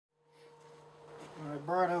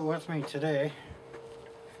brought out with me today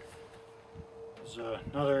is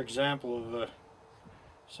another example of a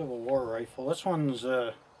Civil War rifle. This one's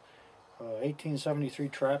 1873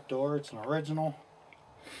 Trapdoor. It's an original.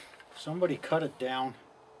 Somebody cut it down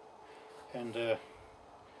and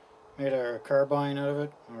made a carbine out of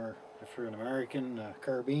it, or if you're an American,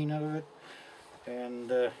 carbine out of it.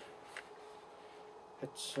 And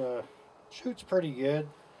it's shoots pretty good.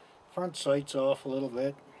 Front sight's off a little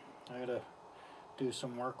bit. I gotta do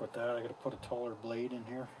some work with that. I gotta put a taller blade in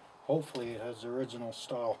here. Hopefully it has the original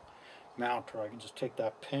style mount where I can just take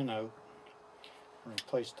that pin out and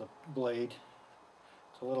replace the blade.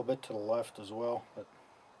 It's a little bit to the left as well, but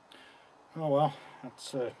oh well,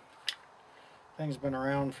 that's thing's been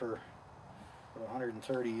around for about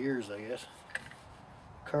 130 years, I guess.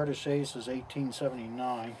 Cartridge Ace is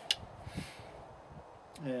 1879,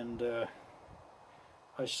 and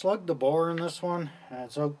I slugged the bore in this one, and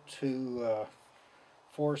it's out to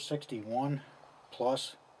 461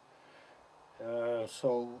 plus.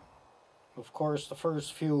 So of course the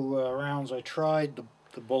first few rounds I tried,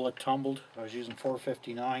 the bullet tumbled. I was using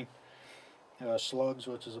 459 slugs,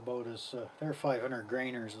 which is about as they're 500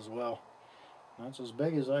 grainers as well. And that's as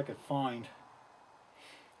big as I could find.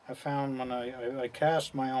 I found when I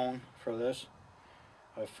cast my own for this,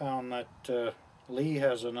 I found that Lee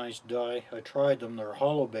has a nice die. I tried them. They're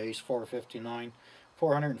hollow base 459,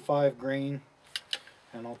 405 grain,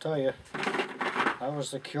 and I'll tell you, that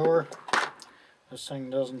was the cure. This thing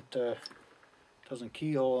doesn't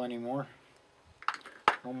keyhole anymore.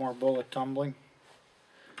 No more bullet tumbling.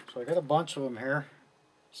 So I got a bunch of them here.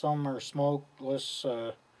 Some are smokeless.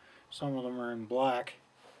 Some of them are in black.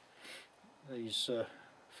 These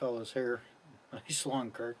fellas here, nice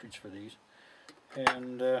long cartridge for these.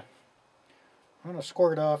 And I'm going to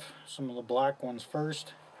squirt off some of the black ones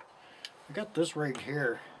first. I got this right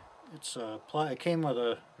here. It's it came with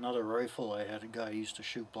another rifle I had. A guy used to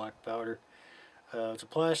shoot black powder. It's a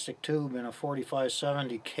plastic tube in a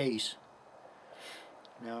 4570 case.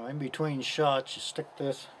 Now in between shots you stick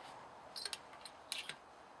this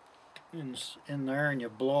in there and you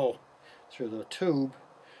blow through the tube,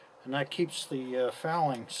 and that keeps the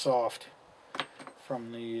fouling soft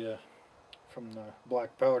from the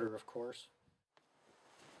black powder, of course.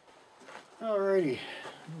 Alrighty,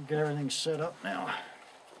 get everything set up now.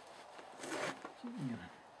 See if we can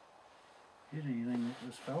hit anything with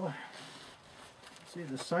this fella. See,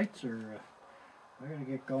 the sights are, I gotta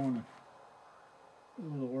get going and do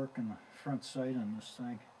a little work in the front sight on this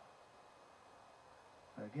thing.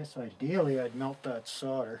 I guess ideally I'd melt that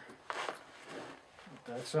solder, but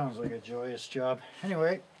that sounds like a joyous job.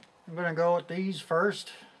 Anyway, I'm gonna go with these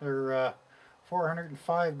first. They're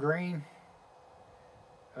 405 grain,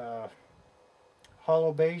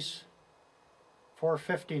 hollow base,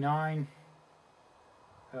 459.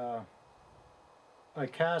 I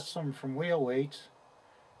cast them from wheel weights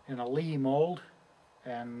in a Lee mold,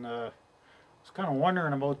 and I was kind of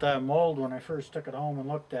wondering about that mold when I first took it home and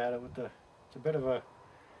looked at it. It's a bit of the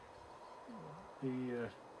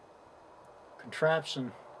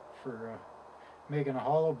contraption for making a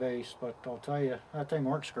hollow base, but I'll tell you, that thing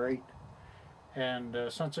works great. And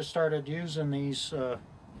since I started using these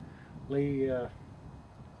Lee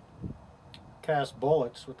cast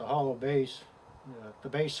bullets with the hollow base, the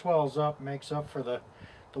base swells up, makes up for the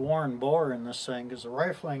worn bore in this thing, because the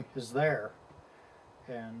rifling is there.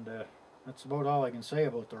 And that's about all I can say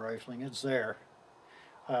about the rifling. It's there.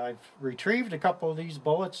 I've retrieved a couple of these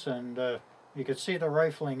bullets, and you can see the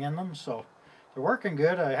rifling in them, so they're working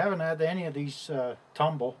good. I haven't had any of these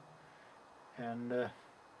tumble, and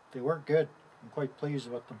they work good. I'm quite pleased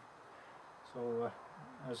with them. So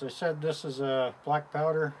as I said, this is a black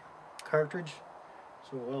powder cartridge,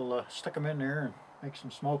 so we'll stick them in there and make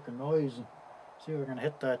some smoke and noise and see if we're going to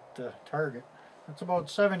hit that target. That's about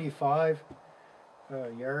 75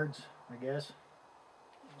 yards, I guess.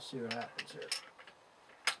 We'll see what happens here.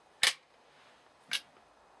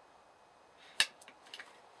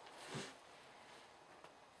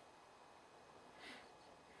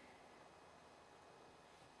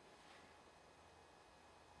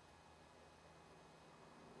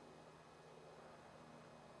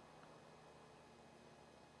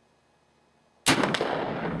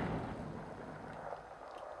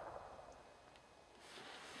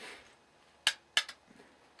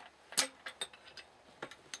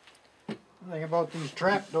 The thing about these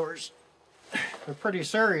trapdoors, they're pretty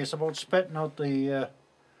serious about spitting out the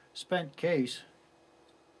spent case.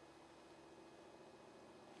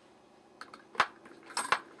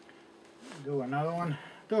 Do another one.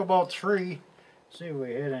 Do about 3. See if we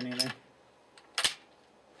hit anything.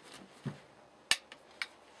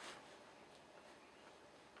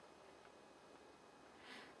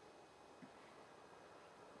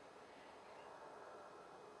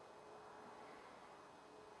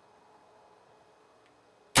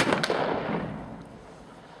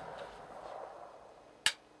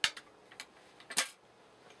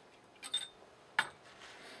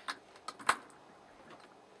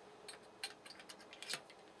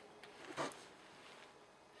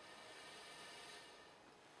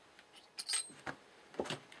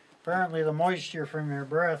 Apparently the moisture from your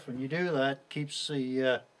breath, when you do that, keeps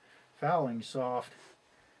the fouling soft.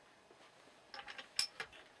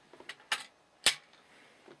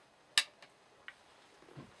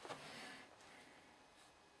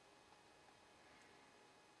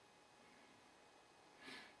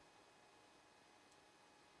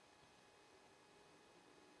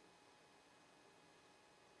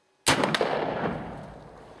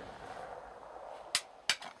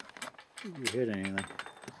 Did you hit anything?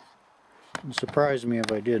 It surprised me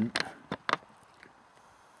if I didn't.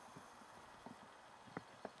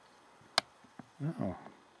 Uh-oh.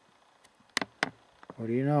 What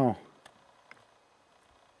do you know?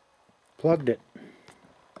 Plugged it. I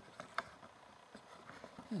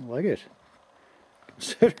don't like it.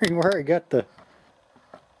 Considering where I got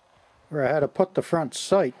where I had to put the front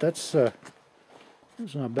sight, that's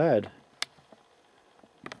not bad.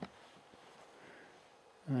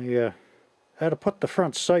 I had to put the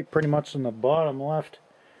front sight pretty much in the bottom left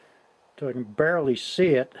so I can barely see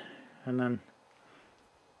it, and then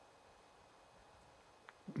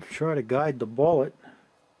try to guide the bullet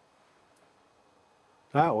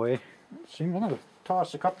that way. See, I'm going to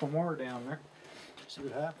toss a couple more down there, see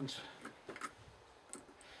what happens.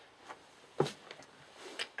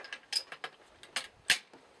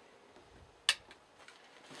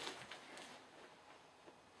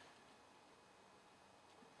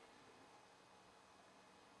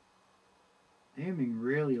 Aiming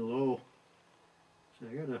really low, so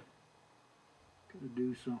I gotta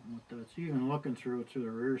do something with that. See, even looking through it through the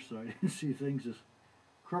rear side, you can see things as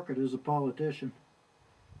crooked as a politician.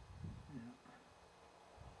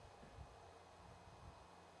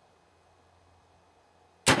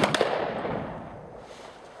 Yeah.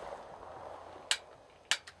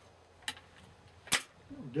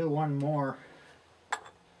 I'll do one more.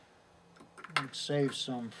 I'd save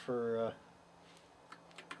some for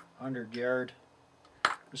 100 yard.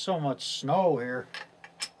 There's so much snow here. By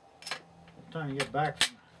the time you get back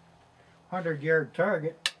from 100 yard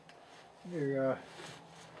target, your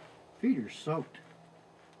feet are soaked.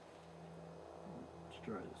 Let's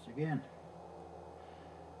try this again.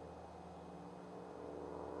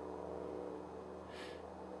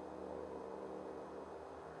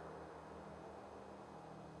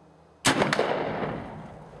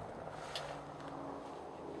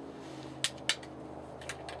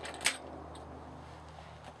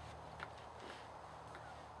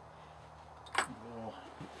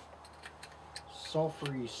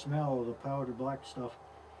 Sulfury smell of the powder black stuff.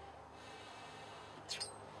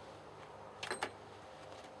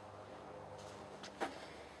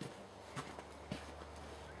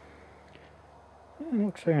 It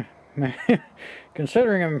looks like,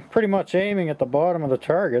 considering I'm pretty much aiming at the bottom of the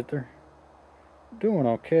target, they're doing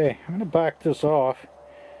okay. I'm going to back this off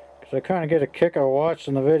because I kind of get a kick out of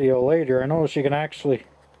watching the video later. I notice you can actually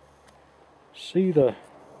see the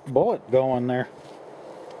bullet going there.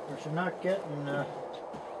 But you're not getting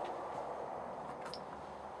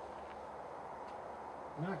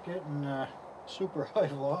super high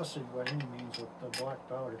velocity by any means with the black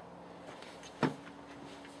powder.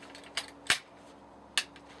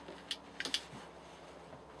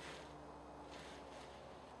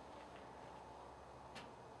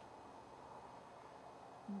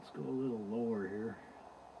 Let's go a little lower here.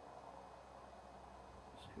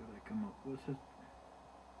 See what I come up with it.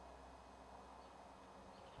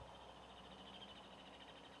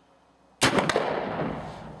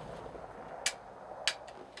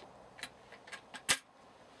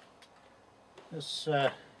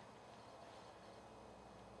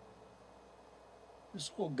 This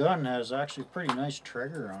whole gun has actually a pretty nice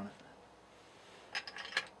trigger on it.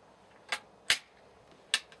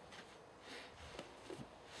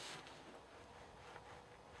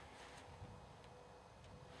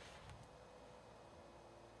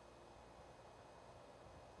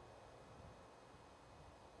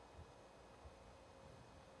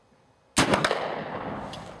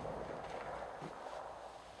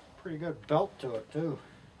 Pretty good belt to it too.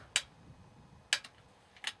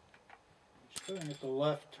 Shooting at the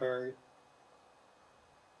left target.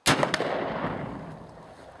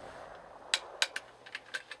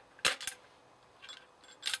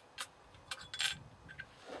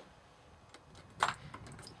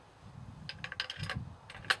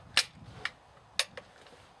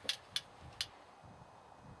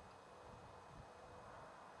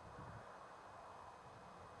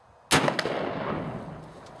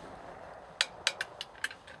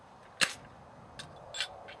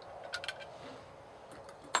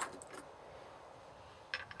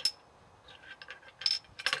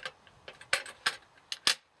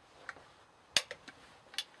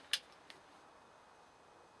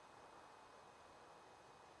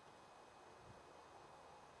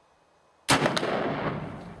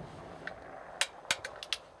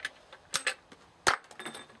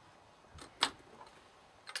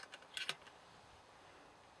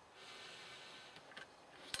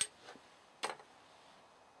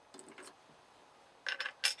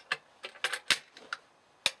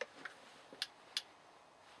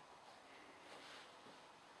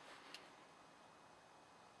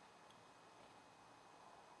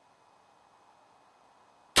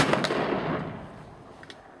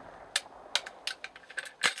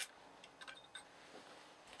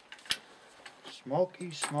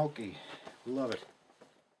 Smoky, smoky. Love it.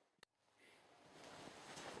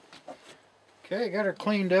 Okay, got her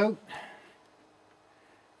cleaned out.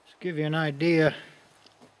 Just give you an idea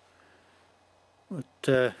what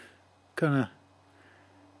kind of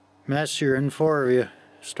mess you're in for if you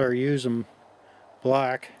start using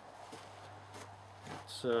black.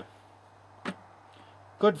 It's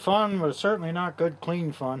good fun, but it's certainly not good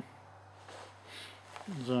clean fun.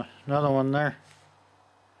 There's another one there.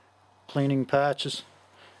 Cleaning patches.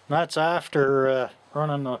 And that's after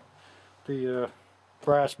running the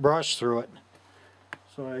brass brush through it.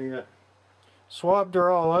 So I swabbed her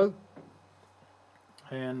all out,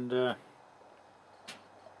 and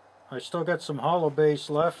I still got some hollow base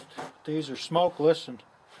left. These are smokeless and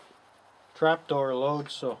Trapdoor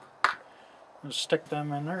loads, so I'm going to stick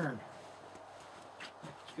them in there and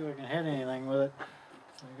see if I can hit anything with it.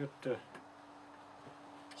 I got to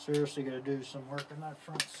seriously got to do some work on that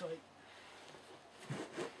front sight.